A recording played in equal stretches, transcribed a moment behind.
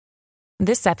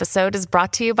This episode is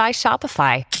brought to you by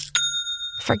Shopify.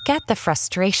 Forget the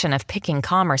frustration of picking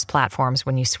commerce platforms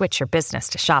when you switch your business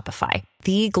to Shopify,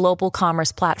 the global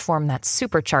commerce platform that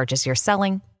supercharges your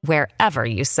selling wherever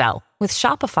you sell. With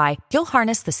Shopify, you'll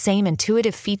harness the same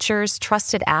intuitive features,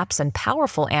 trusted apps, and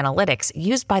powerful analytics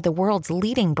used by the world's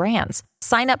leading brands.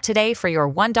 Sign up today for your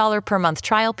 $1 per month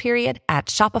trial period at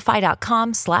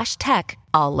shopify.com/tech,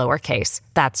 all lowercase.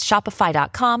 That's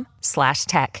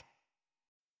shopify.com/tech.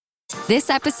 This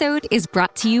episode is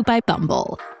brought to you by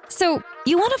Bumble. So,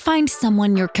 you want to find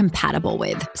someone you're compatible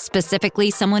with,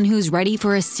 specifically someone who's ready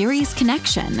for a serious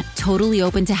connection, totally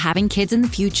open to having kids in the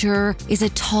future, is a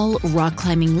tall,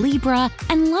 rock-climbing Libra,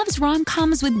 and loves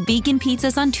rom-coms with vegan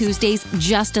pizzas on Tuesdays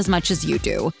just as much as you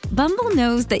do. Bumble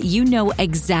knows that you know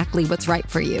exactly what's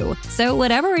right for you. So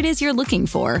whatever it is you're looking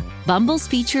for, Bumble's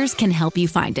features can help you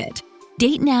find it.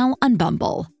 Date now on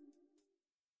Bumble.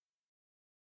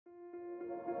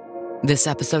 This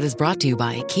episode is brought to you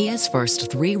by Kia's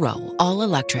first 3-row,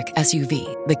 all-electric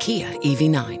SUV, the Kia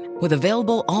EV9, with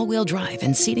available all-wheel drive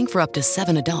and seating for up to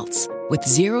 7 adults, with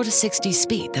 0 to 60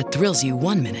 speed that thrills you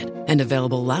 1 minute, and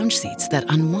available lounge seats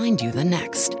that unwind you the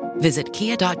next. Visit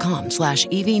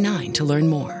kia.com/EV9 to learn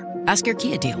more. Ask your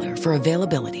Kia dealer for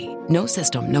availability. No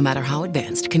system, no matter how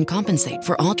advanced, can compensate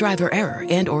for all driver error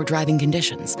and or driving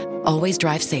conditions. Always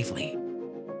drive safely.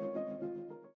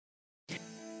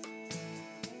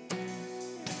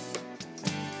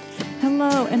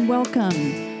 Hello and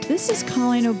welcome. This is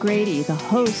Colleen O'Grady, the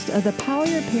host of the Power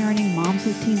Your Parenting Moms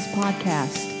with Teens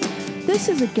podcast. This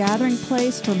is a gathering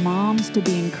place for moms to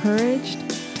be encouraged,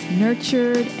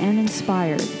 nurtured, and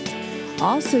inspired.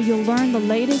 Also, you'll learn the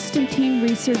latest in teen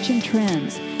research and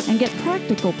trends and get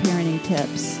practical parenting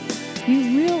tips.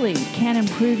 You really can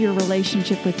improve your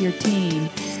relationship with your teen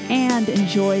and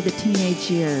enjoy the teenage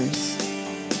years.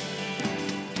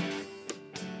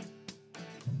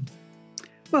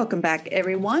 Welcome back,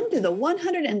 everyone, to the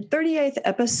 138th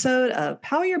episode of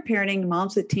Power Your Parenting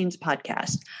Moms with Teens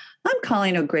podcast. I'm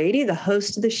Colleen O'Grady, the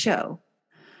host of the show.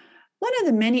 One of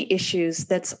the many issues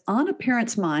that's on a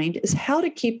parent's mind is how to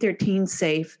keep their teens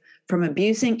safe from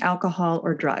abusing alcohol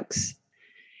or drugs.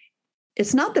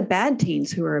 It's not the bad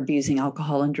teens who are abusing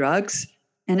alcohol and drugs,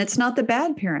 and it's not the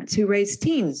bad parents who raise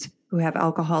teens who have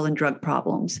alcohol and drug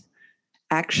problems.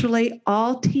 Actually,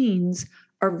 all teens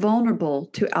are vulnerable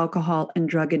to alcohol and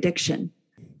drug addiction.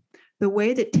 The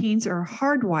way that teens are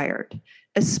hardwired,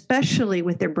 especially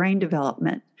with their brain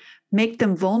development, make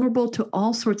them vulnerable to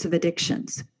all sorts of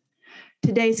addictions.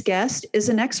 Today's guest is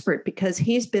an expert because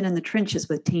he's been in the trenches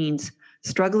with teens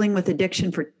struggling with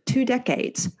addiction for 2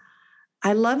 decades.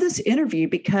 I love this interview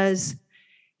because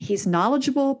he's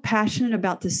knowledgeable, passionate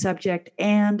about the subject,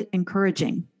 and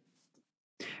encouraging.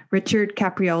 Richard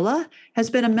Capriola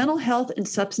has been a mental health and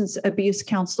substance abuse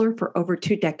counselor for over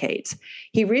 2 decades.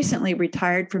 He recently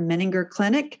retired from Menninger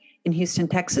Clinic in Houston,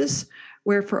 Texas,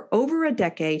 where for over a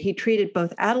decade he treated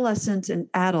both adolescents and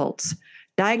adults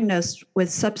diagnosed with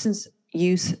substance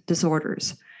use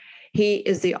disorders. He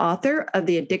is the author of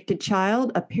The Addicted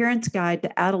Child, A Parent's Guide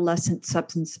to Adolescent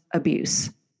Substance Abuse.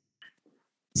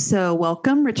 So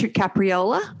welcome, Richard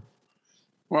Capriola.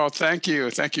 Well, thank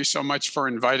you. Thank you so much for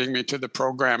inviting me to the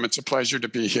program. It's a pleasure to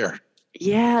be here.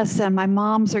 Yes, and my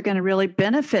moms are going to really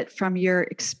benefit from your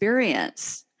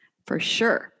experience, for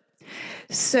sure.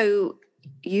 So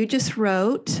you just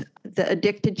wrote The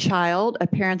Addicted Child, A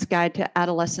Parent's Guide to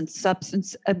Adolescent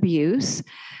Substance Abuse.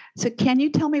 So can you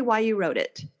tell me why you wrote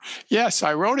it? Yes,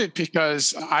 I wrote it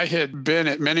because I had been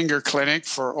at Menninger Clinic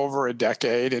for over a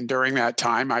decade. And during that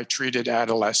time, I treated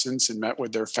adolescents and met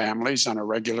with their families on a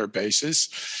regular basis.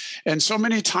 And so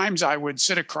many times I would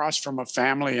sit across from a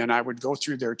family and I would go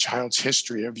through their child's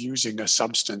history of using a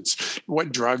substance,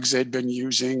 what drugs they'd been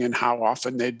using and how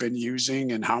often they'd been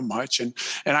using and how much. And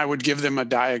I would give them a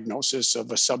diagnosis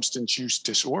of a substance use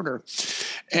disorder.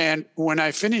 And when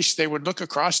I finished, they would look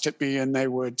across at me and they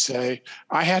would say,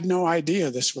 I had no idea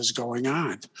this was going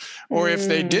on. Or if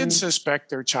they did suspect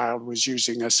their child was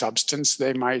using a substance,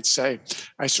 they might say,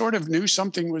 I sort of knew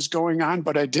something was going on,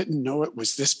 but I didn't know it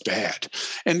was this bad.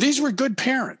 And these were good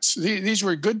parents. These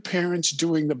were good parents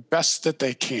doing the best that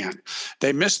they can.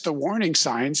 They missed the warning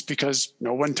signs because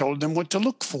no one told them what to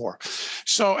look for.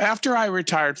 So after I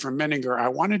retired from Menninger, I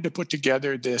wanted to put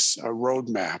together this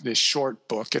roadmap, this short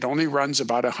book. It only runs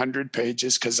about 100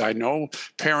 pages because I know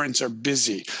parents are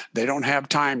busy. They don't have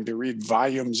time to read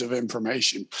volumes of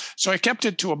information. So I kept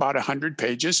it to about 100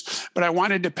 pages, but I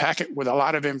wanted to pack it with a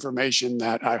lot of information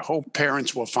that I hope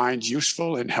parents will find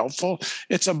useful and helpful.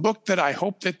 It's a book that I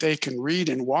hope that they can read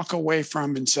and walk away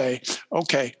from and say,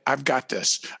 okay, I've got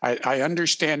this. I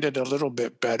understand it a little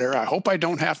bit better. I hope I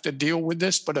don't have to deal with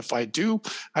this, but if I do,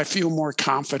 I feel more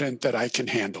confident that I can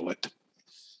handle it.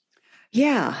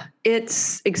 Yeah,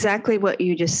 it's exactly what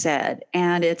you just said.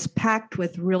 And it's packed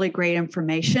with really great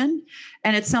information.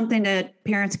 And it's something that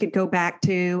parents could go back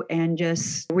to and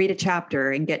just read a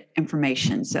chapter and get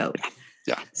information. So,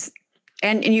 yeah.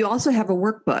 And you also have a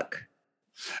workbook.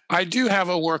 I do have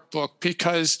a workbook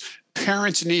because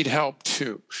parents need help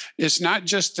too. It's not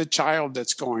just the child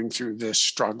that's going through this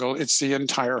struggle, it's the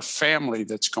entire family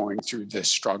that's going through this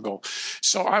struggle.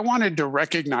 So I wanted to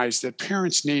recognize that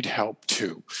parents need help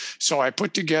too. So I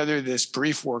put together this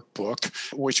brief workbook,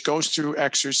 which goes through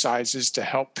exercises to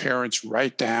help parents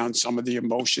write down some of the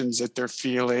emotions that they're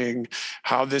feeling,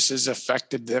 how this has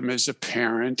affected them as a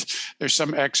parent. There's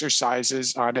some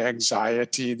exercises on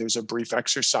anxiety. There's a brief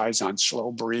exercise on slow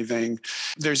breathing.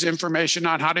 There's information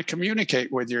on how to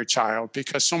communicate with your child,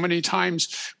 because so many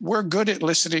times we're good at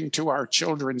listening to our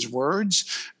children's words,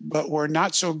 but we're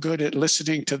not so good at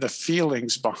listening to the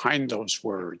feelings behind those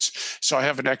words. So I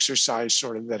have an exercise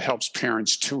sort of that helps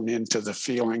parents tune into the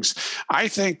feelings. I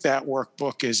think that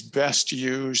workbook is best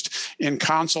used in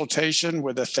consultation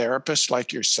with a therapist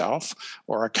like yourself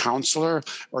or a counselor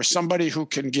or somebody who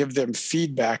can give them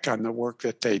feedback on the work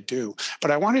that they do.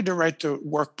 But I wanted to write the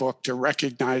workbook to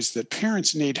recognize that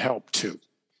parents need help too.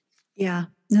 Yeah,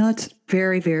 no, it's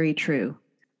very, very true.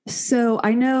 So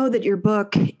I know that your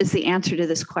book is the answer to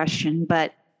this question,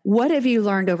 but what have you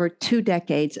learned over 2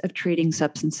 decades of treating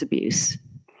substance abuse?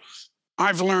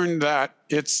 I've learned that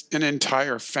it's an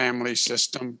entire family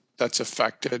system that's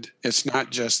affected. It's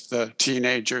not just the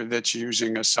teenager that's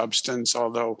using a substance,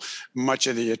 although much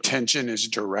of the attention is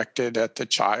directed at the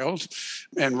child,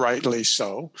 and rightly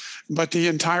so. But the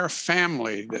entire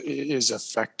family is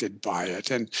affected by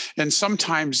it. And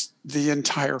sometimes the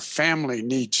entire family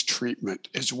needs treatment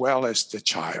as well as the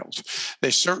child.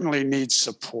 They certainly need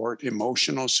support,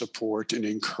 emotional support and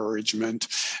encouragement.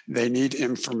 They need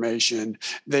information.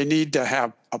 They need to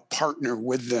have a partner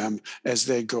with them as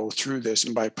they go through this.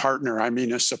 And by partner, I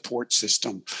mean a support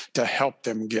system to help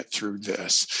them get through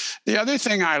this. The other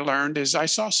thing I learned is I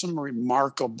saw some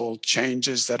remarkable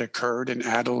changes that occurred in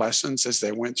adolescents as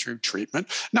they went through treatment.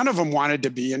 None of them wanted to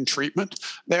be in treatment.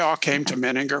 They all came to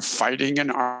Menninger fighting and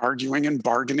arguing and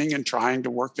bargaining and trying to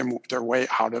work their way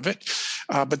out of it.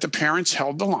 But the parents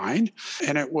held the line,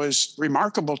 and it was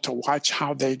remarkable to watch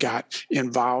how they got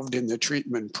involved in the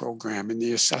treatment program, in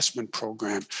the assessment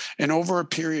program. And over a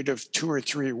period of 2 or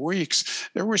 3 weeks,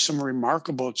 there were some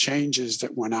remarkable changes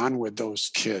that went on with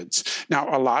those kids.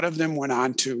 Now, a lot of them went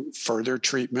on to further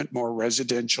treatment, more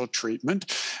residential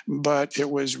treatment, but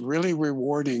it was really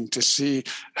rewarding to see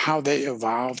how they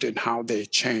evolved and how they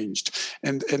changed.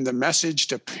 And the message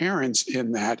to parents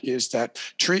in that is that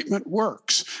treatment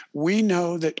works. We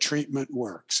know that treatment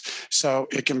works. So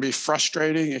it can be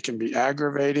frustrating, it can be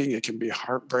aggravating, it can be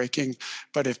heartbreaking,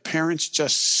 but if parents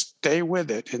just stay with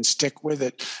it and stick with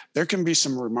it, there can be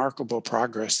some remarkable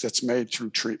progress that's made through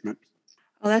treatment.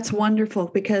 Well, that's wonderful,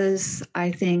 because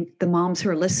I think the moms who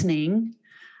are listening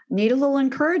need a little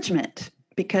encouragement,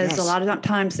 because a lot of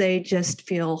times they just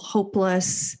feel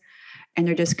hopeless and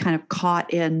they're just kind of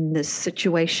caught in this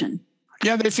situation.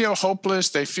 Yeah, they feel hopeless.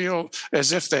 They feel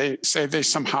as if they say they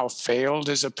somehow failed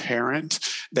as a parent.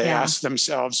 They ask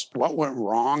themselves, what went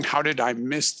wrong? How did I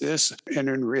miss this? And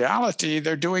in reality,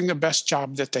 they're doing the best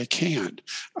job that they can.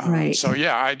 Right. So,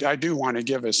 yeah, I do want to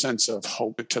give a sense of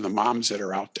hope to the moms that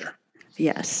are out there.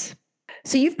 Yes.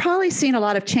 So you've probably seen a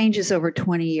lot of changes over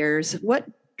 20 years. What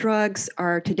drugs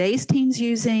are today's teens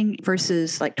using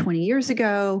versus like 20 years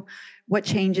ago? What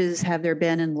changes have there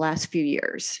been in the last few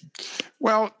years?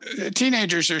 Well,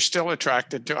 teenagers are still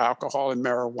attracted to alcohol and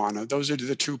marijuana. Those are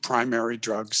the 2 primary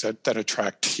drugs that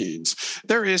attract teens.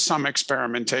 There is some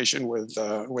experimentation with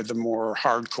the more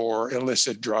hardcore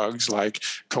illicit drugs like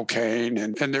cocaine,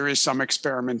 and there is some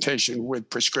experimentation with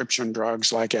prescription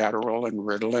drugs like Adderall and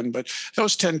Ritalin, but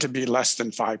those tend to be less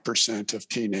than 5% of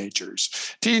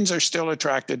teenagers. Teens are still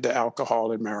attracted to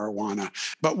alcohol and marijuana.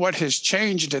 But what has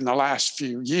changed in the last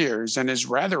few years, and is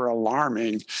rather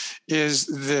alarming is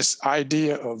this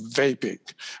idea of vaping,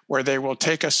 where they will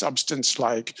take a substance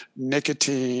like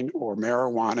nicotine or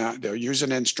marijuana, they'll use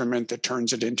an instrument that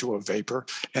turns it into a vapor,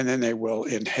 and then they will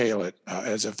inhale it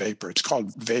as a vapor. It's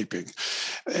called vaping.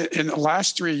 In the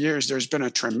last 3 years, there's been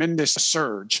a tremendous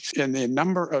surge in the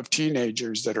number of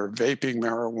teenagers that are vaping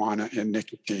marijuana and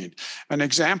nicotine. An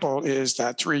example is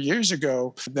that 3 years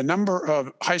ago, the number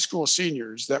of high school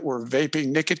seniors that were vaping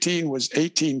nicotine was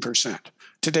 18%.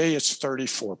 Today, it's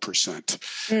 34%.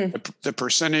 The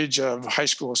percentage of high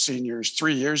school seniors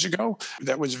 3 years ago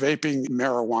that was vaping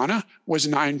marijuana was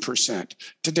 9%.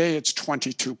 Today, it's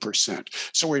 22%.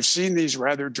 So we've seen these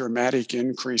rather dramatic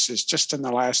increases just in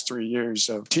the last 3 years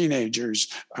of teenagers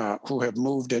who have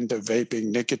moved into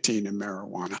vaping nicotine and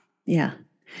marijuana. Yeah.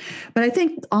 But I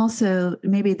think also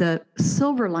maybe the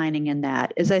silver lining in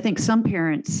that is I think some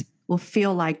parents will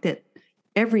feel like that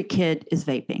every kid is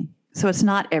vaping. So it's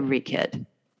not every kid.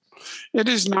 It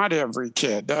is not every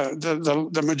kid.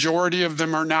 The majority of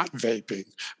them are not vaping,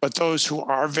 but those who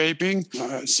are vaping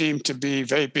seem to be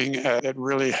vaping at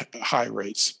really high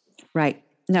rates. Right.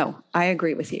 No, I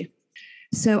agree with you.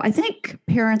 So I think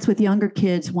parents with younger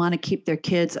kids want to keep their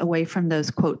kids away from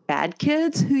those, quote, bad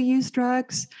kids who use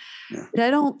drugs. Yeah. But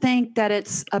I don't think that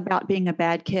it's about being a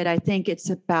bad kid. I think it's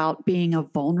about being a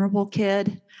vulnerable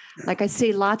kid. Yeah. Like I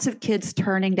see lots of kids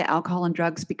turning to alcohol and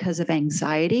drugs because of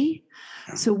anxiety.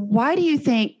 Yeah. So why do you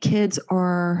think kids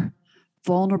are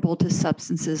vulnerable to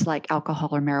substances like alcohol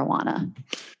or marijuana?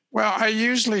 Well, I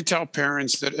usually tell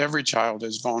parents that every child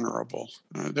is vulnerable.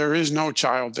 There is no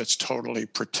child that's totally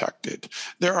protected.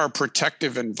 There are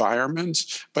protective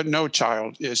environments, but no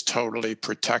child is totally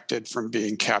protected from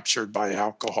being captured by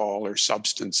alcohol or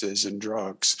substances and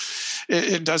drugs.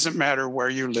 It doesn't matter where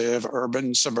you live,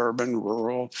 urban, suburban,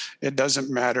 rural. It doesn't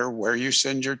matter where you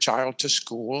send your child to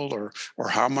school or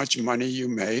how much money you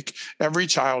make. Every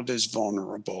child is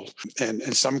vulnerable.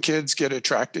 And some kids get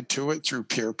attracted to it through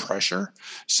peer pressure.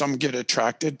 Some get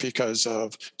attracted because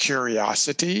of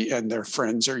curiosity and their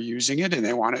friends are using it and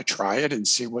they want to try it and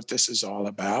see what this is all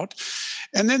about.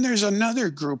 And then there's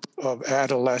another group of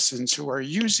adolescents who are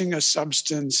using a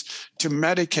substance to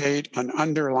medicate an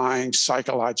underlying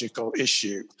psychological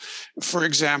issue. For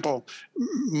example,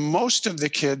 most of the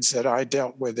kids that I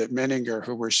dealt with at Menninger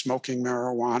who were smoking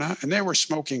marijuana, and they were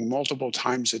smoking multiple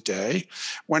times a day,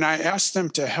 when I asked them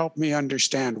to help me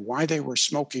understand why they were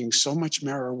smoking so much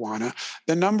marijuana,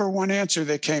 the number one answer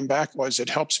that came back was, it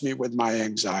helps me with my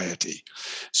anxiety.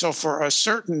 So for a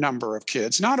certain number of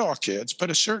kids, not all kids,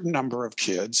 but a certain number of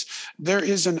kids, there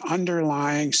is an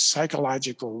underlying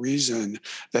psychological reason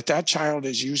that that child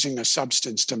is using a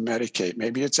substance to medicate.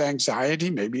 Maybe it's anxiety,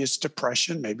 maybe it's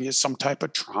depression, maybe it's some type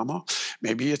of trauma,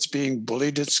 maybe it's being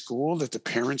bullied at school that the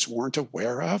parents weren't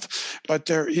aware of. But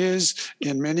there is,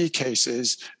 in many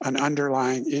cases, an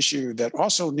underlying issue that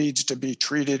also needs to be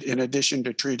treated in addition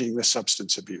to treating the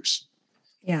substance abuse.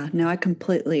 Yeah, no, I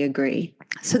completely agree.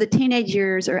 So the teenage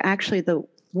years are actually the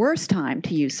worst time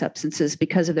to use substances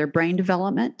because of their brain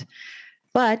development,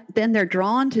 but then they're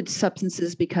drawn to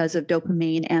substances because of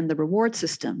dopamine and the reward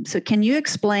system. So can you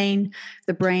explain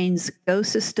the brain's go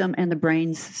system and the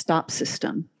brain's stop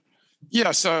system?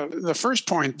 Yes, the first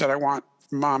point that I want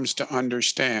moms to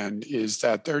understand is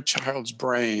that their child's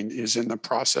brain is in the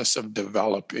process of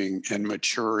developing and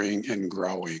maturing and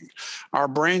growing. Our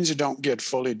brains don't get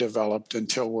fully developed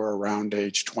until we're around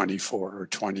age 24 or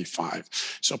 25.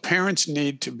 So parents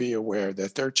need to be aware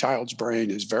that their child's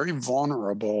brain is very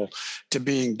vulnerable to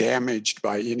being damaged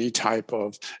by any type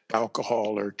of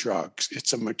alcohol or drugs.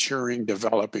 It's a maturing,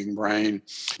 developing brain.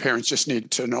 Parents just need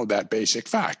to know that basic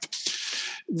fact.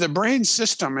 The brain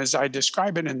system, as I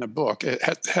describe it in the book, it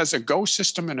has a go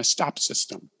system and a stop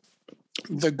system.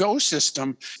 The go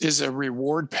system is a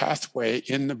reward pathway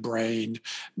in the brain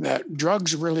that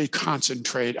drugs really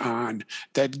concentrate on,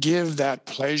 that give that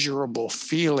pleasurable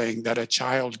feeling that a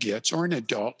child gets or an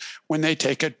adult when they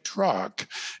take a drug,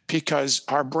 because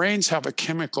our brains have a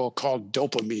chemical called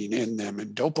dopamine in them,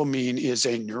 and dopamine is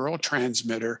a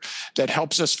neurotransmitter that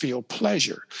helps us feel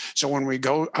pleasure. So when we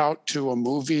go out to a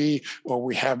movie or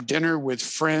we have dinner with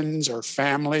friends or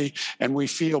family and we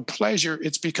feel pleasure,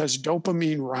 it's because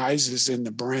dopamine rises in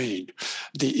the brain.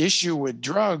 The issue with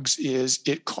drugs is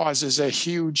it causes a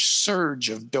huge surge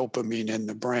of dopamine in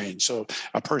the brain. So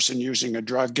a person using a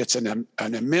drug gets an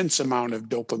immense amount of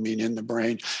dopamine in the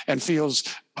brain and feels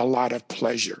a lot of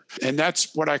pleasure. And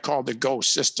that's what I call the go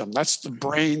system. That's the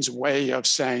brain's way of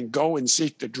saying, go and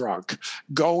seek the drug.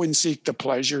 Go and seek the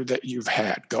pleasure that you've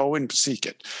had. Go and seek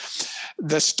it.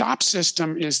 The stop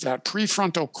system is that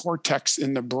prefrontal cortex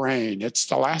in the brain. It's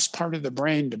the last part of the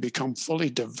brain to become fully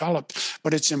developed,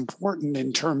 but it's important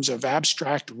in terms of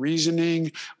abstract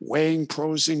reasoning, weighing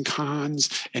pros and cons,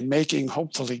 and making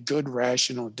hopefully good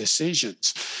rational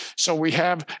decisions. So we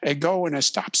have a go and a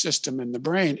stop system in the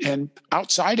brain. And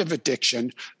outside of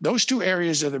addiction, those two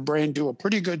areas of the brain do a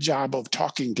pretty good job of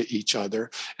talking to each other,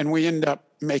 and we end up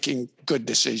making good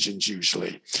decisions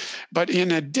usually. But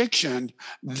in addiction,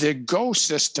 the go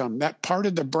system, that part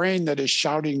of the brain that is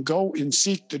shouting, go and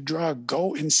seek the drug,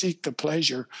 go and seek the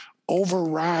pleasure,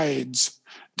 overrides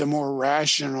the more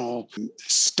rational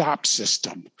stop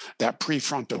system, that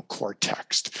prefrontal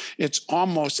cortex. It's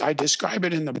almost, I describe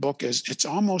it in the book as, it's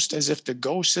almost as if the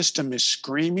go system is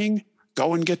screaming,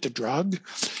 go and get the drug,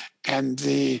 and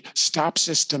the stop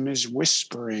system is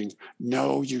whispering,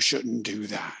 no, you shouldn't do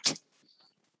that.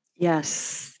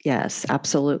 Yes,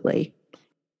 absolutely.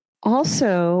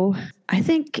 Also, I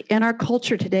think in our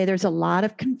culture today, there's a lot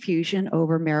of confusion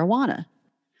over marijuana,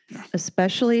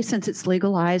 especially since it's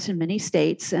legalized in many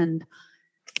states, and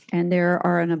there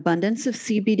are an abundance of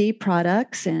CBD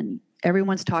products, and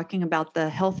everyone's talking about the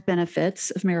health benefits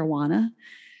of marijuana.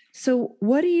 So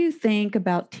what do you think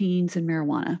about teens and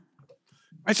marijuana?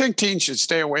 I think teens should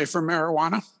stay away from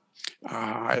marijuana.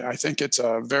 I think it's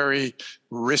a very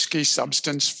risky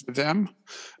substance for them.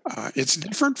 It's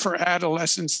different for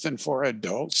adolescents than for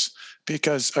adults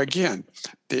because, again,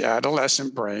 the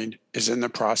adolescent brain is in the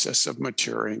process of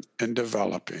maturing and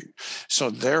developing. So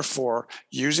therefore,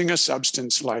 using a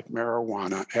substance like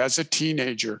marijuana as a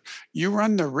teenager, you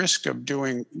run the risk of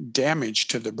doing damage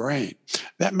to the brain.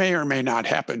 That may or may not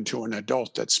happen to an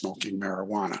adult that's smoking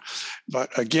marijuana.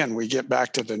 But again, we get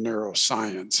back to the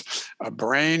neuroscience. A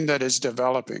brain that is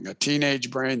developing, a teenage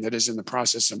brain that is in the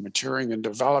process of maturing and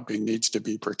developing needs to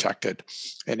be protected.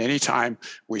 And anytime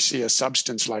we see a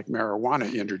substance like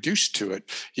marijuana introduced to it,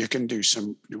 you can do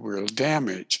some real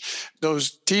damage.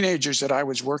 Those teenagers that I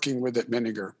was working with at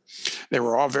Menninger, they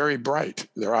were all very bright.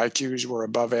 Their IQs were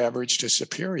above average to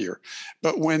superior.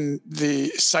 But when the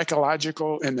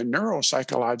psychological and the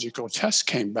neuropsychological tests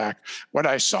came back, what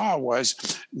I saw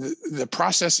was the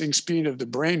processing speed of the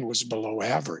brain was below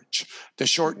average. The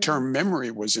short-term memory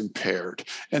was impaired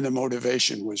and the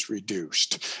motivation was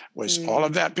reduced. Was all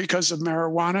of that because of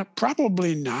marijuana?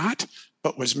 Probably not.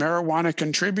 But was marijuana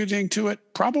contributing to it?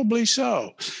 Probably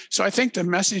so. So I think the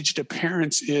message to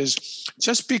parents is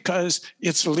just because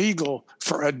it's legal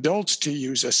for adults to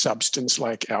use a substance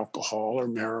like alcohol or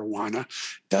marijuana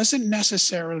doesn't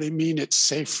necessarily mean it's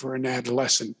safe for an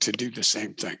adolescent to do the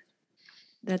same thing.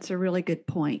 That's a really good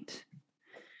point.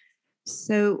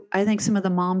 So I think some of the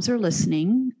moms are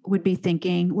listening would be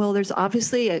thinking, well, there's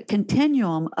obviously a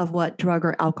continuum of what drug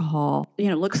or alcohol,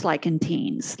 looks like in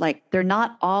teens. Like they're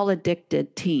not all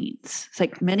addicted teens. It's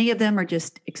like many of them are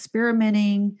just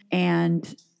experimenting.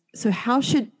 And so how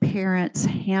should parents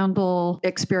handle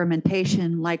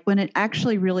experimentation? Like when it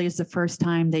actually really is the first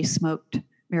time they smoked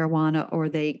marijuana or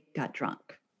they got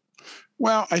drunk?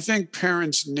 Well, I think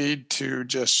parents need to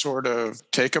just sort of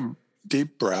take a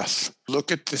deep breath,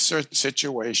 look at the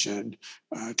situation,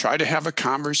 try to have a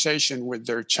conversation with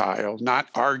their child, not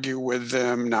argue with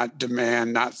them, not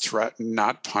demand, not threaten,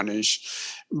 not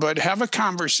punish, but have a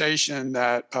conversation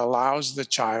that allows the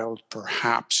child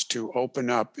perhaps to open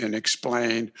up and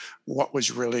explain what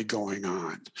was really going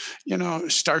on.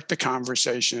 Start the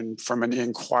conversation from an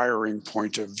inquiring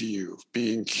point of view,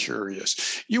 being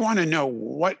curious. You want to know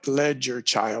what led your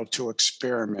child to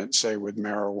experiment, say, with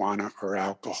marijuana or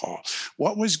alcohol.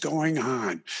 What was going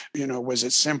on? Was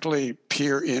it simply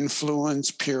peer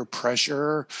influence, peer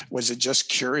pressure? Was it just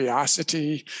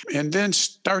curiosity? And then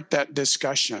start that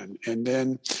discussion. And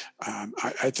then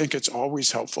I think it's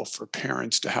always helpful for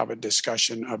parents to have a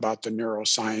discussion about the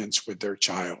neuroscience with their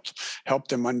child, help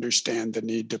them understand the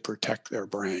need to protect their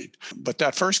brain. But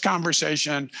that first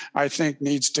conversation, I think,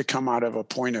 needs to come out of a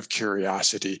point of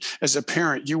curiosity. As a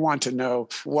parent, you want to know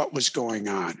what was going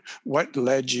on. What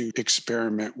led you to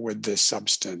experiment with this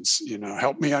substance?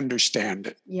 Help me understand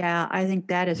it. Yeah, I think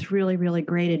that is really, really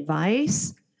great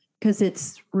advice because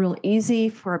it's real easy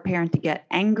for a parent to get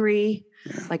angry,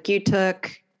 like you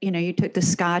took the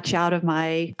scotch out of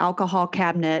my alcohol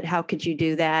cabinet. How could you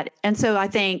do that? And so I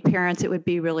think parents, it would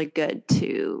be really good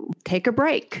to take a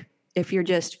break if you're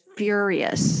just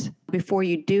furious before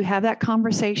you do have that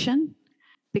conversation,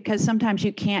 because sometimes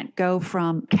you can't go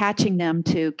from catching them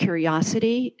to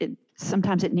curiosity.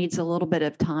 Sometimes it needs a little bit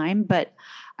of time, but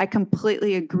I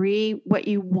completely agree. What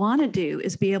you want to do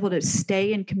is be able to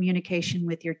stay in communication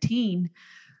with your teen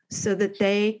so that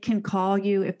they can call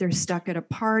you if they're stuck at a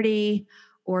party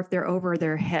or if they're over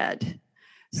their head.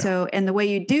 So, and the way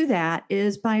you do that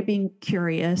is by being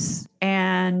curious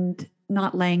and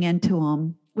not laying into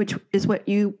them, which is what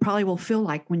you probably will feel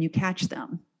like when you catch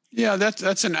them. Yeah,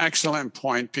 that's an excellent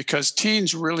point, because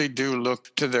teens really do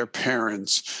look to their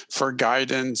parents for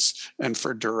guidance and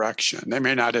for direction. They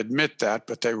may not admit that,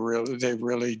 but they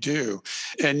really do.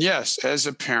 And yes, as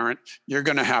a parent, you're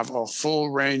going to have a full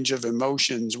range of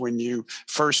emotions when you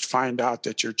first find out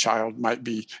that your child might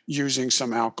be using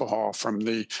some alcohol from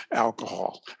the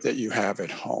alcohol that you have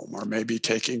at home, or maybe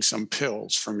taking some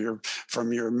pills from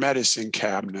your medicine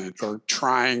cabinet, or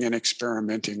trying and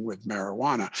experimenting with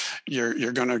marijuana. You're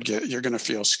going to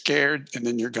feel scared, and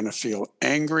then you're going to feel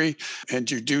angry, and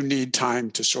you do need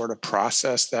time to sort of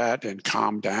process that and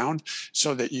calm down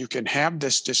so that you can have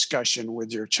this discussion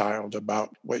with your child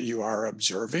about what you are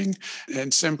observing,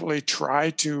 and simply try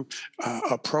to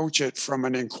approach it from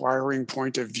an inquiring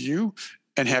point of view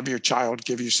and have your child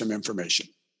give you some information.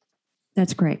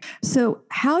 That's great. So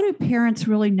how do parents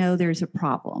really know there's a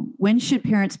problem? When should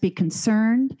parents be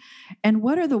concerned? And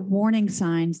what are the warning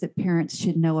signs that parents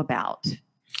should know about?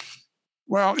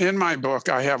 Well, in my book,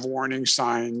 I have warning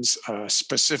signs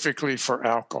specifically for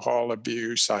alcohol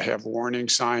abuse. I have warning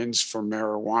signs for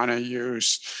marijuana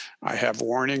use. I have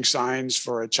warning signs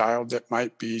for a child that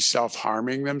might be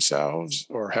self-harming themselves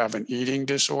or have an eating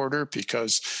disorder,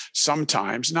 because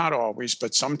sometimes, not always,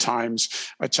 but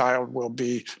sometimes a child will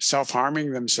be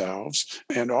self-harming themselves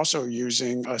and also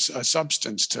using a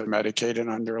substance to medicate an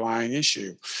underlying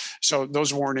issue. So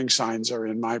those warning signs are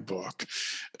in my book.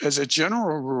 As a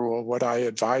general rule, what I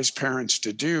advise parents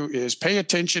to do is pay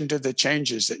attention to the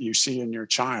changes that you see in your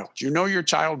child. You know your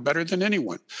child better than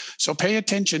anyone, so pay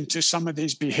attention to some of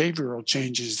these behavioral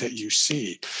changes that you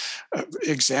see.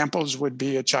 Examples would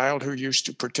be a child who used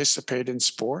to participate in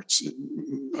sports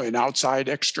and outside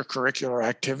extracurricular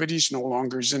activities no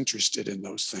longer is interested in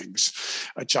those things.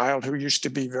 A child who used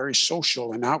to be very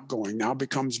social and outgoing now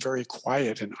becomes very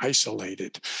quiet and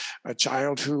isolated. A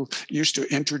child who used to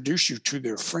introduce you to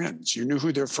their friends. You knew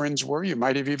who their friends were. You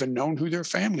might have even known who their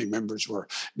family members were.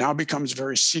 Now becomes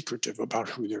very secretive about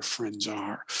who their friends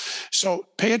are. So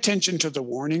pay attention to the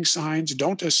warning signs.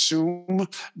 Don't assume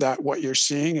that what you're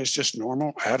seeing is just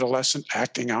normal adolescent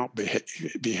acting out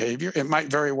behavior. It might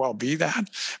very well be that,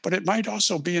 but it might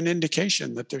also be an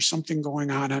indication that there's something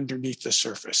going on underneath the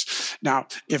surface. Now,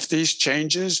 if these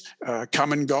changes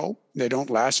come and go, they don't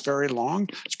last very long,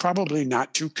 it's probably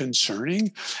not too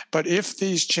concerning. But if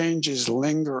these changes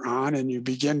linger on and you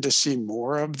begin to see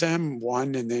more of them,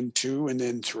 1 and then 2 and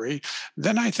then 3,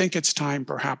 then I think it's time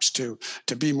perhaps to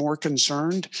be more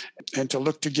concerned and to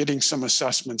look to getting some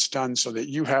assessments done so that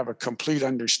you have a complete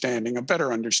understanding, a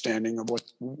better understanding of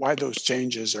why those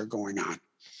changes are going on.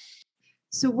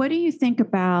 So what do you think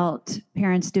about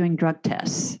parents doing drug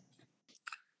tests?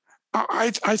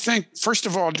 I think, first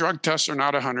of all, drug tests are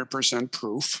not 100%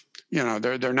 proof.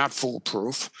 They're not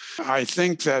foolproof. I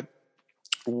think that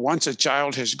once a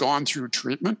child has gone through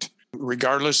treatment,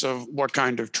 regardless of what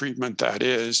kind of treatment that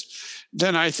is,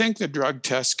 then I think the drug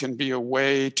test can be a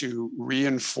way to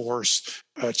reinforce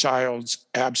a child's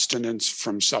abstinence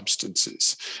from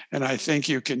substances. And I think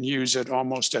you can use it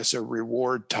almost as a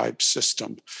reward type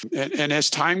system. And as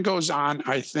time goes on,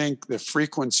 I think the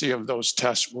frequency of those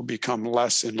tests will become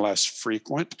less and less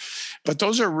frequent. But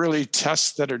those are really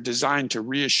tests that are designed to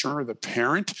reassure the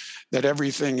parent that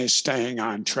everything is staying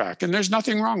on track. And there's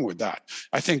nothing wrong with that.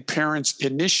 I think parents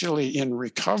initially in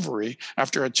recovery,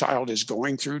 after a child is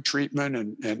going through treatment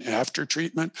and after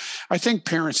treatment, I think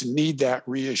parents need that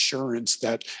reassurance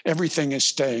that everything is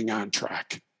staying on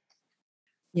track.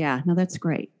 Yeah, no, that's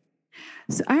great.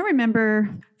 So I remember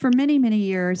for many, many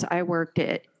years, I worked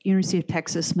at University of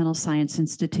Texas Mental Science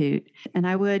Institute, and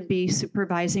I would be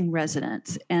supervising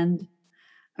residents. And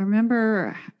I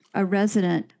remember a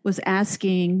resident was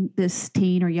asking this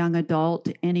teen or young adult,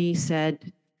 and he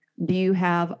said, "Do you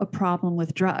have a problem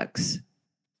with drugs?"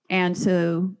 And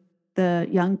so the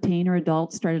young teen or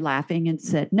adult started laughing and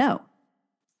said, "No."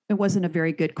 It wasn't a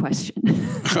very good question.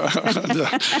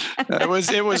 It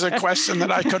was a question that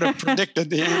I could have predicted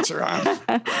the answer on.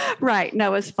 Right. No,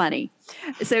 it was funny.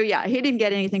 So yeah, he didn't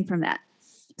get anything from that.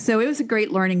 So it was a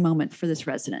great learning moment for this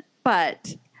resident.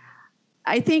 But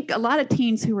I think a lot of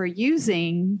teens who are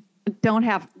using don't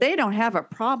have a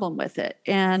problem with it.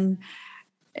 And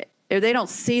they don't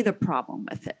see the problem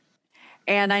with it.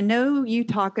 And I know you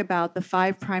talk about the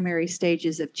 5 primary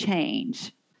stages of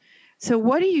change. So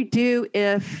what do you do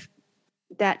if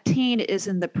that teen is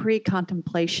in the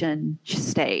pre-contemplation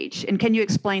stage? And can you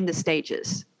explain the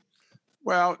stages?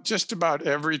 Well, just about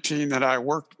every teen that I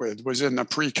worked with was in the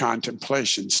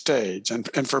pre-contemplation stage.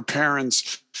 And for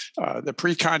parents, the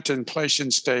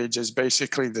pre-contemplation stage is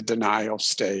basically the denial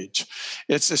stage.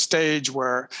 It's a stage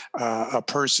where a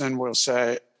person will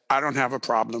say, I don't have a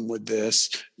problem with this.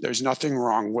 There's nothing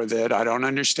wrong with it. I don't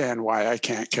understand why I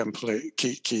can't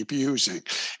keep using.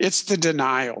 It's the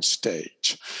denial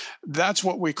stage. That's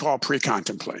what we call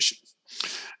pre-contemplation.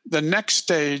 The next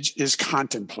stage is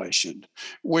contemplation,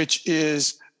 which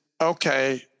is,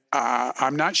 okay,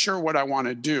 I'm not sure what I want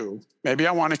to do. Maybe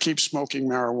I want to keep smoking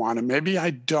marijuana. Maybe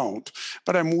I don't,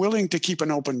 but I'm willing to keep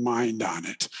an open mind on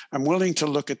it. I'm willing to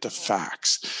look at the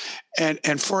facts. And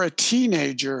for a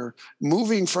teenager,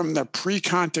 moving from the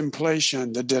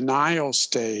pre-contemplation, the denial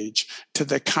stage, to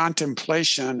the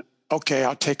contemplation, okay,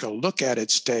 I'll take a look at it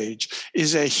stage,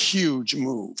 is a huge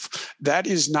move. That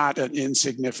is not an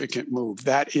insignificant move.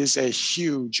 That is a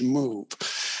huge move.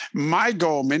 My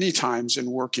goal many times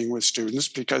in working with students,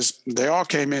 because they all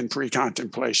came in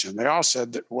pre-contemplation, they all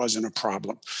said that wasn't a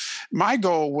problem. My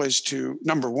goal was to,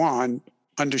 number one,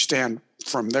 understand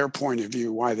from their point of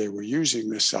view why they were using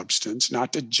this substance,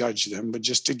 not to judge them, but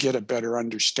just to get a better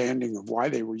understanding of why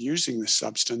they were using the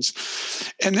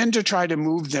substance, and then to try to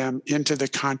move them into the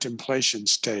contemplation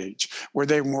stage where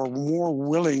they were more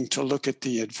willing to look at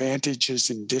the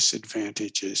advantages and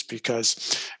disadvantages.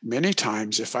 Because many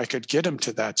times, if I could get them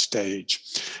to that stage,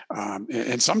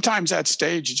 and sometimes that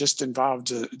stage just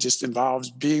involves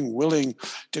being willing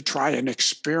to try an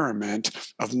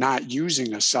experiment of not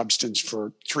using a substance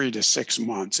for 3 to 6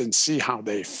 months and see how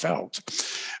they felt.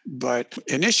 But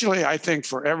initially, I think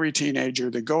for every teenager,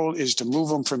 the goal is to move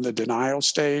them from the denial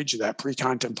stage, that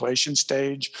pre-contemplation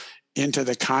stage, into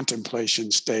the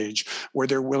contemplation stage where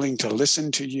they're willing to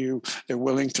listen to you, they're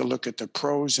willing to look at the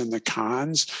pros and the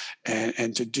cons,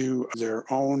 and to do their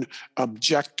own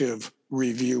objective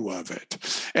review of it.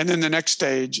 And then the next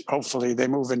stage, hopefully, they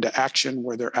move into action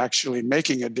where they're actually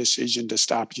making a decision to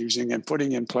stop using and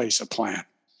putting in place a plan.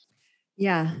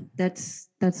 Yeah, that's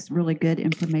really good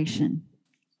information.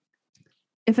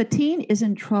 If a teen is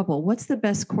in trouble, what's the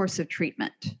best course of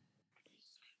treatment?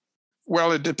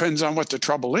 Well, it depends on what the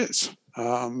trouble is.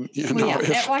 Yes,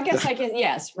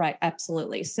 right,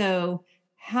 absolutely. So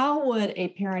how would a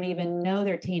parent even know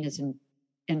their teen is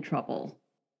in trouble?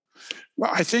 Well,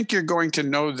 I think you're going to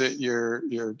know that your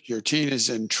teen is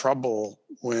in trouble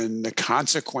when the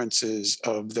consequences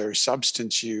of their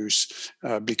substance use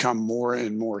become more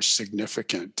and more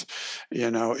significant.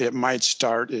 It might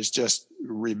start as just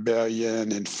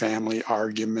rebellion and family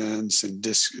arguments and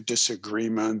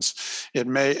disagreements. It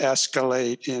may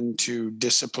escalate into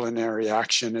disciplinary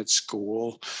action at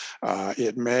school.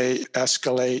 It may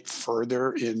escalate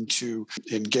further into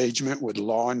engagement with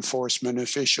law enforcement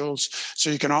officials. So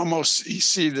you can almost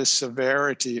see the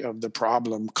severity of the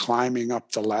problem climbing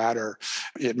up the ladder.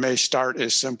 It may start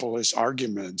as simple as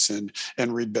arguments and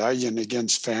rebellion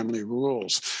against family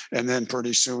rules. And then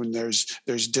pretty soon there's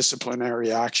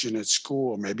disciplinary action at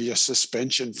school, maybe a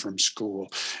suspension from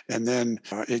school. And then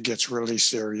it gets really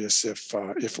serious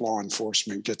if law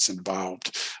enforcement gets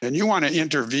involved. And you want to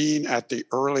intervene at the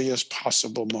earliest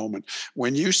possible moment.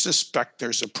 When you suspect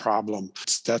there's a problem,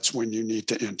 that's when you need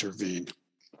to intervene.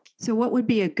 So what would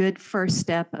be a good first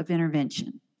step of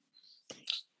intervention?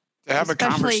 To have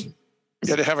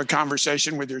a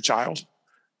conversation with your child.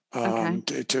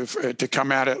 To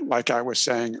come at it, like I was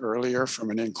saying earlier, from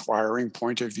an inquiring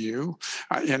point of view.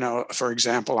 For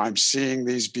example, I'm seeing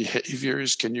these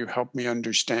behaviors. Can you help me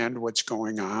understand what's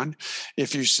going on?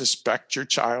 If you suspect your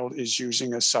child is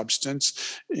using a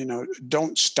substance,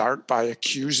 don't start by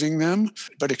accusing them,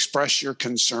 but express your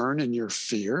concern and your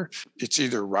fear. It's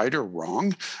either right or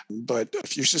wrong. But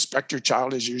if you suspect your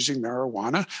child is using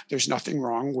marijuana, there's nothing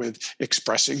wrong with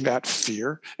expressing that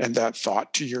fear and that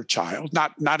thought to your child.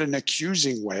 Not an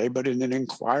accusing way, but in an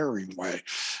inquiring way.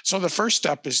 So the first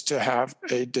step is to have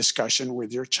a discussion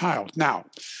with your child. Now,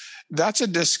 that's a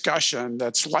discussion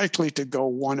that's likely to go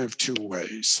one of two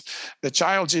ways. The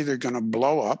child's either going to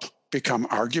blow up, become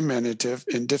argumentative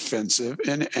and defensive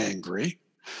and angry,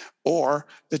 or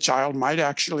the child might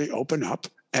actually open up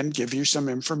and give you some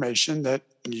information that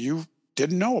you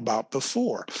didn't know about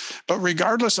before. But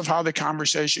regardless of how the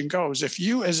conversation goes, if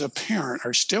you as a parent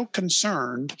are still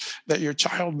concerned that your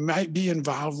child might be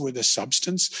involved with a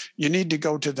substance, you need to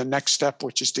go to the next step,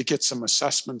 which is to get some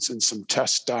assessments and some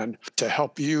tests done to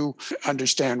help you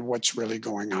understand what's really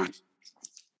going on.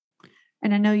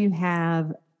 And I know you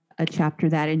have a chapter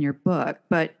that in your book,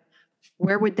 but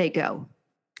where would they go?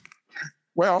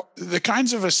 Well, the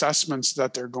kinds of assessments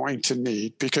that they're going to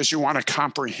need, because you want a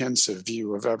comprehensive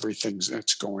view of everything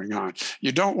that's going on.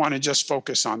 You don't want to just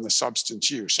focus on the substance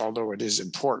use, although it is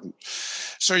important.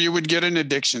 So you would get an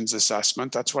addictions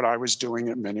assessment. That's what I was doing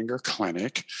at Menninger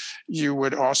Clinic. You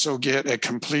would also get a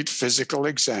complete physical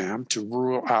exam to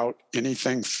rule out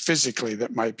anything physically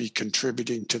that might be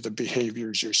contributing to the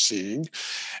behaviors you're seeing.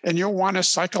 And you'll want a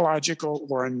psychological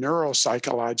or a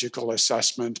neuropsychological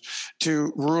assessment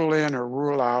to rule in or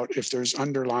rule out if there's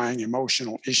underlying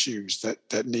emotional issues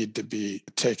that need to be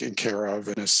taken care of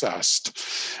and assessed.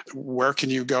 Where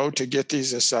can you go to get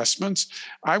these assessments?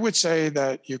 I would say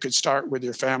that you could start with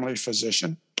your family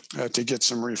physician to get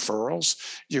some referrals.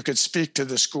 You could speak to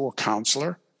the school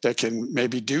counselor that can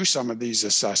maybe do some of these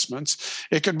assessments.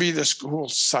 It could be the school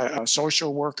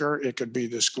social worker. It could be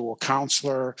the school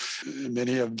counselor.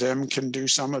 Many of them can do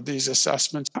some of these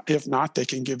assessments. If not, they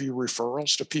can give you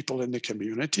referrals to people in the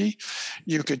community.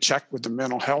 You could check with the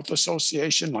Mental Health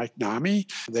Association like NAMI.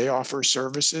 They offer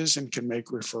services and can make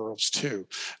referrals too.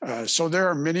 So there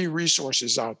are many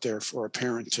resources out there for a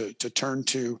parent to turn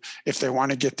to if they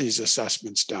want to get these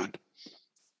assessments done.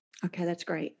 Okay, that's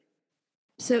great.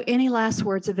 So any last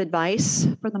words of advice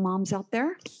for the moms out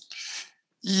there?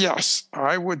 Yes,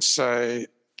 I would say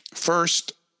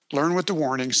first, learn what the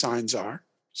warning signs are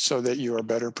so that you are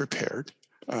better prepared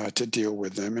to deal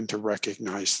with them and to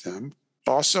recognize them.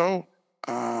 Also,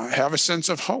 have a sense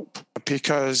of hope,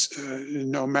 because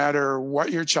no matter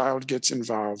what your child gets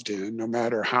involved in, no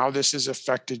matter how this has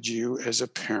affected you as a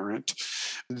parent,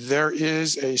 there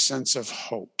is a sense of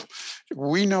hope.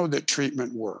 We know that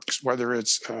treatment works, whether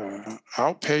it's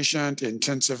outpatient,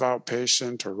 intensive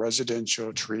outpatient, or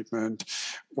residential treatment.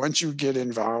 Once you get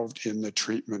involved in the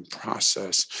treatment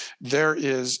process, there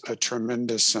is a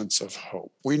tremendous sense of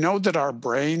hope. We know that our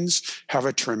brains have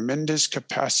a tremendous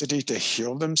capacity to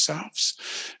heal themselves.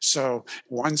 So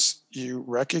once you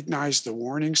recognize the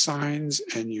warning signs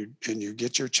and you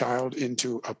get your child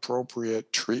into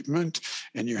appropriate treatment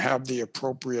and you have the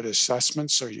appropriate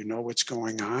assessment so you know what's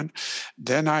going on,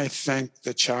 then I think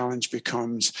the challenge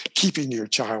becomes keeping your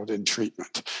child in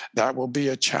treatment. That will be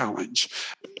a challenge.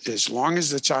 As long as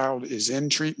the child is in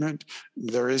treatment,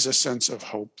 there is a sense of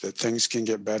hope that things can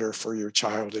get better for your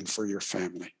child and for your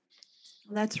family.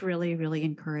 That's really, really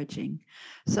encouraging.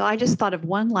 So I just thought of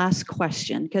one last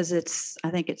question because I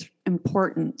think it's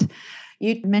important.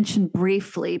 You mentioned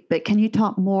briefly, but can you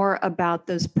talk more about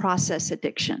those process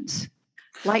addictions,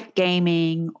 like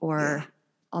gaming or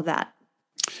all that?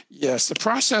 Yes, the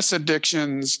process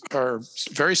addictions are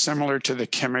very similar to the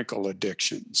chemical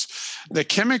addictions. The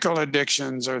chemical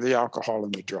addictions are the alcohol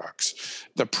and the drugs.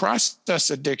 The process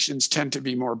addictions tend to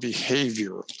be more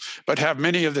behavioral, but have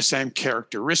many of the same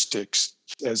characteristics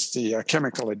as the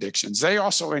chemical addictions. They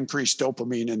also increase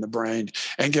dopamine in the brain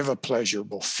and give a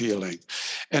pleasurable feeling.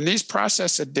 And these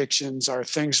process addictions are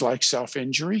things like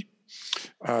self-injury.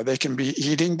 They can be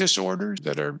eating disorders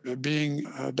that are being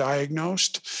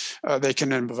diagnosed. They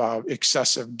can involve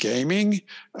excessive gaming,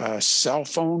 cell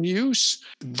phone use,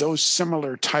 those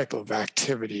similar type of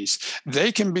activities.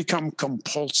 They can become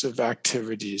compulsive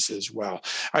activities as well.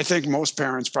 I think most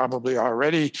parents probably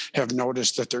already have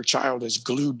noticed that their child is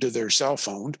glued to their cell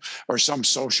phone or some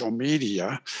social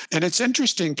media. And it's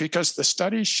interesting because the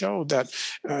studies show that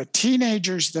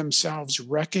teenagers themselves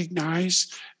recognize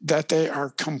that they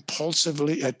are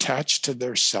compulsively attached to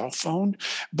their cell phone,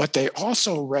 but they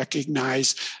also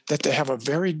recognize that they have a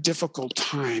very difficult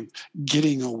time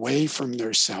getting away from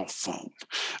their cell phone.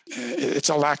 It's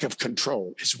a lack of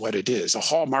control is what it is. A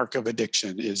hallmark of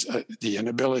addiction is the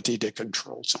inability to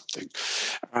control something.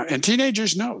 And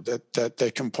teenagers know that they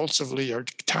compulsively are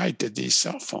tied to these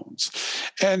cell phones.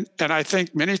 And I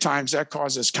think many times that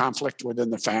causes conflict within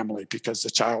the family because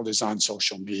the child is on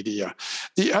social media.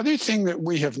 The other thing that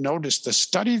we have noticed, the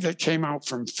study that came out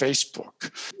from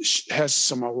Facebook has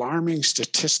some alarming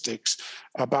statistics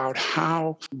about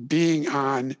how being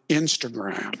on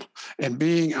Instagram and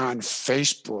being on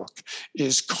Facebook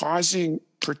is causing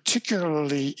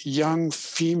particularly young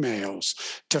females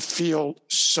to feel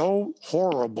so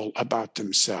horrible about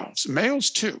themselves. Males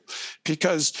too,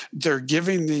 because they're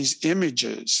giving these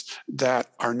images that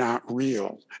are not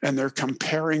real and they're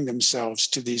comparing themselves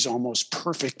to these almost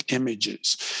perfect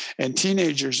images. And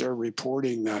teenagers are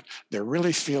reporting that they're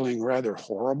really feeling rather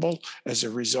horrible as a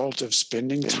result of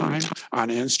spending time on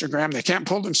Instagram. They can't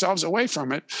pull themselves away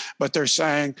from it, but they're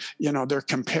saying, they're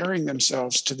comparing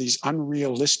themselves to these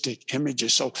unrealistic images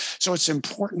So it's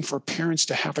important for parents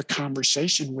to have a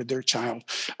conversation with their child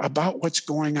about what's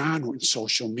going on with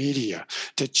social media,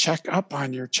 to check up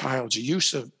on your child's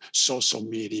use of social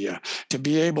media, to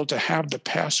be able to have the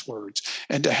passwords,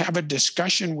 and to have a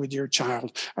discussion with your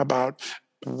child about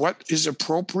what is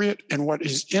appropriate and what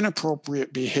is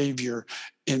inappropriate behavior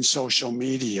in social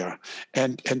media,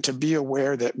 and to be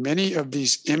aware that many of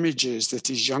these images that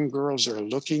these young girls are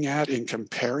looking at and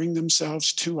comparing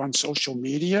themselves to on social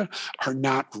media are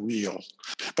not real.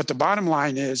 But the bottom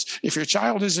line is, if your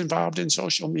child is involved in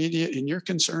social media and you're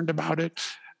concerned about it,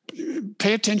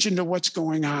 pay attention to what's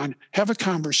going on, have a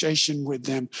conversation with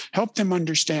them, help them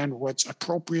understand what's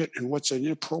appropriate and what's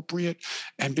inappropriate,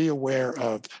 and be aware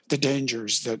of the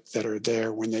dangers that are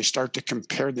there when they start to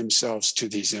compare themselves to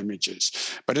these images.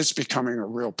 But it's becoming a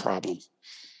real problem.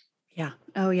 Yeah.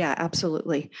 Oh, yeah,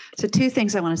 absolutely. So 2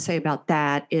 things I want to say about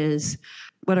that is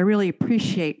what I really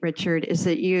appreciate, Richard, is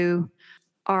that you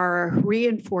are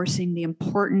reinforcing the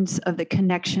importance of the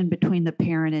connection between the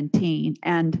parent and teen.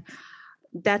 And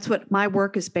that's what my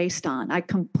work is based on. I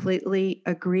completely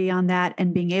agree on that,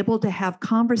 and being able to have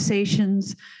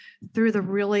conversations through the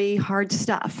really hard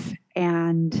stuff.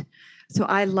 And so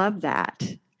I love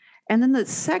that. And then the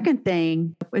second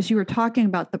thing, as you were talking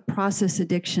about the process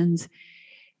addictions,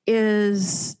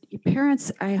 is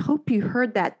parents, I hope you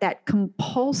heard that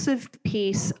compulsive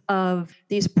piece of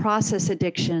these process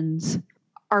addictions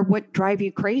are what drive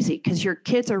you crazy, because your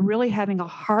kids are really having a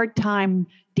hard time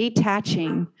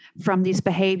detaching from these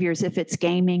behaviors, if it's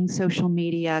gaming, social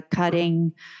media,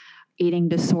 cutting, eating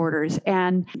disorders.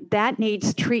 And that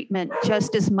needs treatment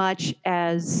just as much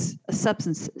as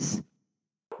substances.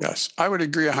 Yes, I would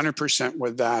agree 100%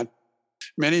 with that.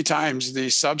 Many times the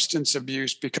substance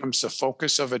abuse becomes the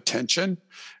focus of attention,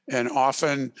 and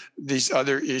often these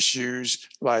other issues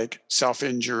like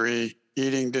self-injury,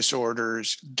 eating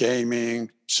disorders, gaming,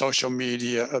 social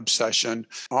media obsession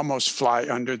almost fly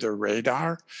under the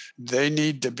radar. They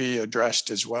need to be addressed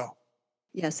as well.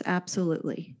 Yes,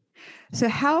 absolutely. So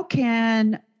how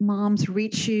can moms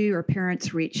reach you or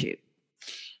parents reach you?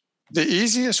 The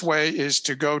easiest way is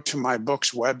to go to my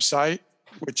book's website,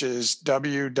 which is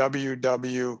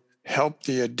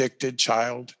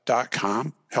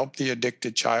www.helptheaddictedchild.com,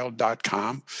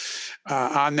 helptheaddictedchild.com.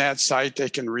 On that site, they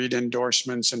can read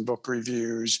endorsements and book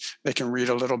reviews. They can read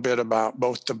a little bit about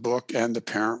both the book and the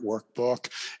parent workbook.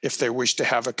 If they wish to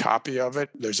have a copy of it,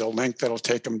 there's a link that'll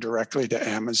take them directly to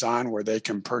Amazon, where they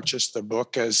can purchase the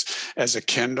book as a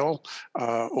Kindle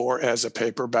or as a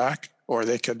paperback, or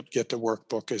they could get the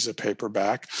workbook as a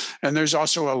paperback. And there's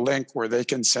also a link where they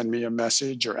can send me a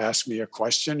message or ask me a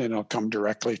question, and it'll come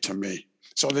directly to me.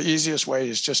 So the easiest way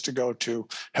is just to go to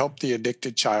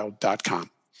helptheaddictedchild.com.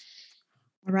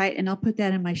 All right. And I'll put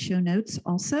that in my show notes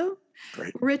also.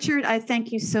 Great. Richard, I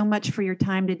thank you so much for your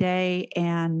time today.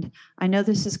 And I know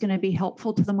this is going to be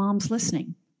helpful to the moms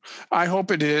listening. I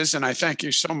hope it is. And I thank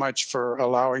you so much for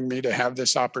allowing me to have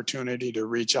this opportunity to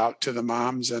reach out to the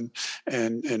moms and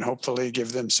hopefully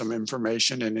give them some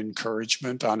information and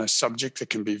encouragement on a subject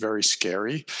that can be very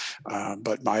scary.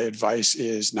 But my advice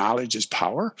is knowledge is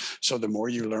power. So the more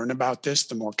you learn about this,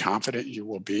 the more confident you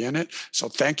will be in it. So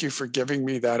thank you for giving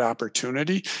me that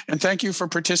opportunity. And thank you for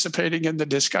participating in the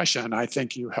discussion. I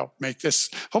think you helped make this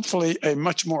hopefully a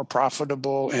much more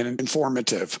profitable and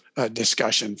informative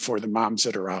discussion for the moms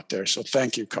that are out there. So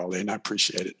thank you, Colleen. I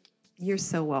appreciate it. You're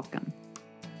so welcome.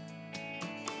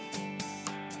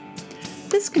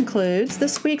 This concludes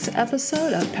this week's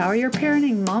episode of Power Your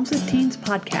Parenting Moms with Teens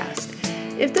podcast.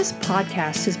 If this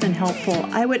podcast has been helpful,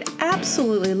 I would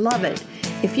absolutely love it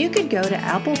if you could go to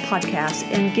Apple Podcasts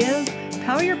and give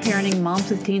Power Your Parenting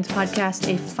Moms with Teens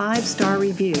podcast a 5-star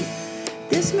review.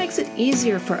 This makes it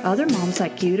easier for other moms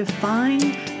like you to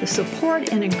find the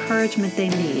support and encouragement they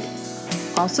need.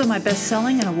 Also, my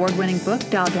best-selling and award-winning book,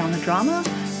 Dial Down the Drama,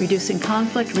 Reducing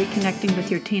Conflict, Reconnecting with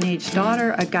Your Teenage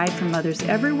Daughter, A Guide for Mothers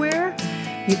Everywhere.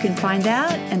 You can find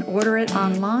that and order it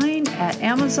online at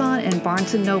Amazon and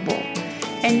Barnes & Noble.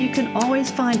 And you can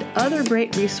always find other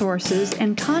great resources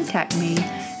and contact me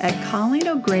at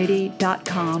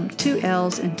ColleenO'Grady.com, 2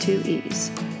 L's and 2 E's.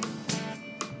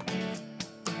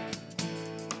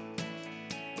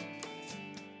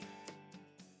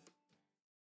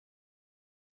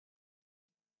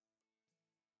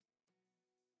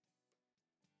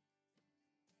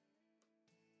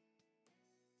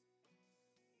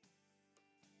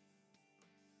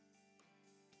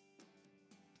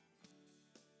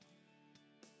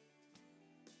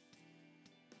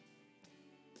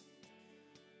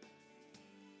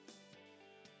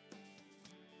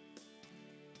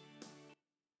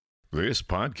 This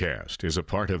podcast is a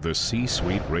part of the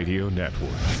C-Suite Radio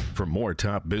Network. For more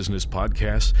top business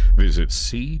podcasts, visit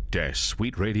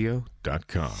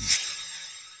c-suiteradio.com.